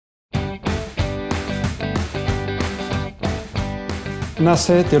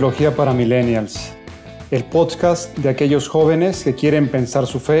Nace Teología para Millennials, el podcast de aquellos jóvenes que quieren pensar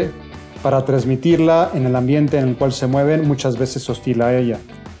su fe para transmitirla en el ambiente en el cual se mueven, muchas veces hostil a ella.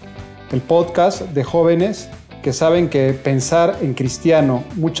 El podcast de jóvenes que saben que pensar en cristiano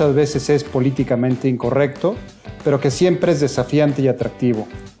muchas veces es políticamente incorrecto, pero que siempre es desafiante y atractivo.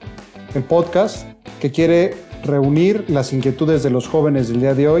 El podcast que quiere reunir las inquietudes de los jóvenes del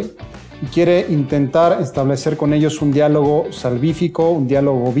día de hoy y quiere intentar establecer con ellos un diálogo salvífico, un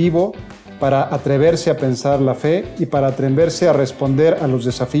diálogo vivo, para atreverse a pensar la fe y para atreverse a responder a los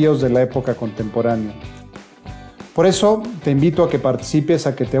desafíos de la época contemporánea. Por eso te invito a que participes,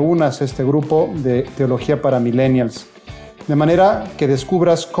 a que te unas a este grupo de Teología para Millennials, de manera que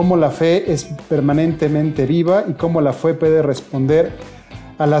descubras cómo la fe es permanentemente viva y cómo la fe puede responder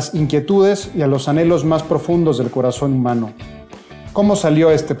a las inquietudes y a los anhelos más profundos del corazón humano. ¿Cómo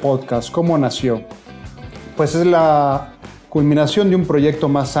salió este podcast? ¿Cómo nació? Pues es la culminación de un proyecto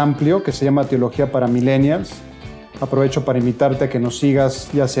más amplio que se llama Teología para Millennials. Aprovecho para invitarte a que nos sigas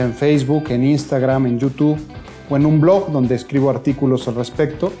ya sea en Facebook, en Instagram, en YouTube o en un blog donde escribo artículos al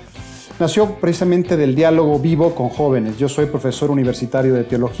respecto. Nació precisamente del diálogo vivo con jóvenes. Yo soy profesor universitario de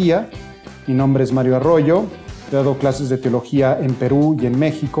teología. Mi nombre es Mario Arroyo. He dado clases de teología en Perú y en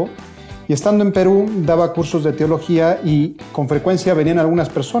México. Y estando en Perú, daba cursos de teología y con frecuencia venían algunas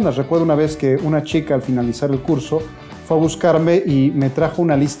personas. Recuerdo una vez que una chica al finalizar el curso fue a buscarme y me trajo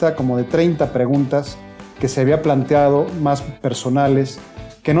una lista como de 30 preguntas que se había planteado, más personales,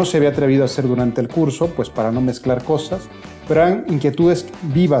 que no se había atrevido a hacer durante el curso, pues para no mezclar cosas, pero eran inquietudes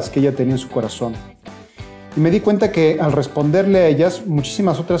vivas que ella tenía en su corazón. Y me di cuenta que al responderle a ellas,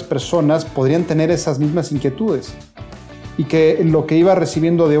 muchísimas otras personas podrían tener esas mismas inquietudes. Y que lo que iba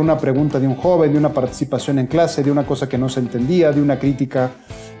recibiendo de una pregunta de un joven, de una participación en clase, de una cosa que no se entendía, de una crítica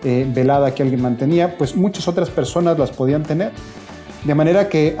velada que alguien mantenía, pues muchas otras personas las podían tener. De manera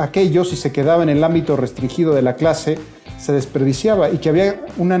que aquello, si se quedaba en el ámbito restringido de la clase, se desperdiciaba y que había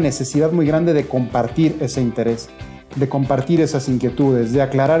una necesidad muy grande de compartir ese interés, de compartir esas inquietudes, de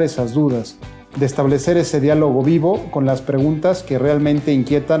aclarar esas dudas, de establecer ese diálogo vivo con las preguntas que realmente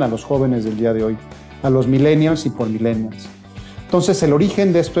inquietan a los jóvenes del día de hoy, a los millennials y por millennials. Entonces el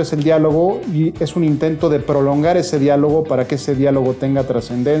origen de esto es el diálogo y es un intento de prolongar ese diálogo para que ese diálogo tenga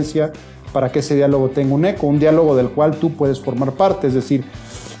trascendencia, para que ese diálogo tenga un eco, un diálogo del cual tú puedes formar parte, es decir,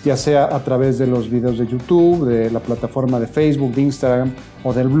 ya sea a través de los videos de YouTube, de la plataforma de Facebook, de Instagram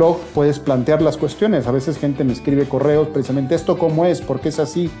o del blog, puedes plantear las cuestiones. A veces gente me escribe correos precisamente, ¿esto cómo es? ¿Por qué es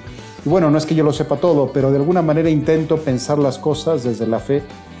así? Y bueno, no es que yo lo sepa todo, pero de alguna manera intento pensar las cosas desde la fe.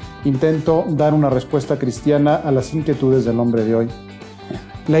 Intento dar una respuesta cristiana a las inquietudes del hombre de hoy.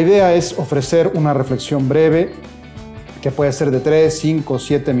 La idea es ofrecer una reflexión breve que puede ser de 3, 5,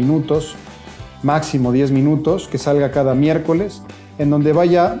 7 minutos, máximo 10 minutos, que salga cada miércoles, en donde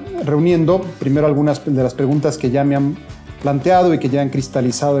vaya reuniendo primero algunas de las preguntas que ya me han planteado y que ya han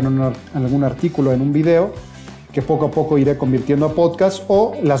cristalizado en algún artículo, en un video, que poco a poco iré convirtiendo a podcast,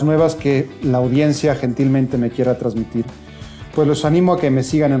 o las nuevas que la audiencia gentilmente me quiera transmitir. Pues los animo a que me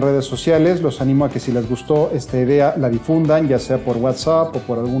sigan en redes sociales, los animo a que si les gustó esta idea la difundan, ya sea por WhatsApp o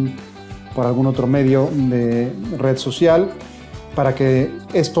por algún otro medio de red social, para que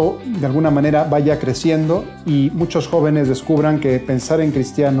esto de alguna manera vaya creciendo y muchos jóvenes descubran que pensar en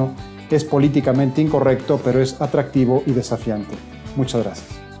cristiano es políticamente incorrecto, pero es atractivo y desafiante. Muchas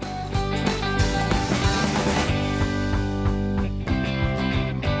gracias.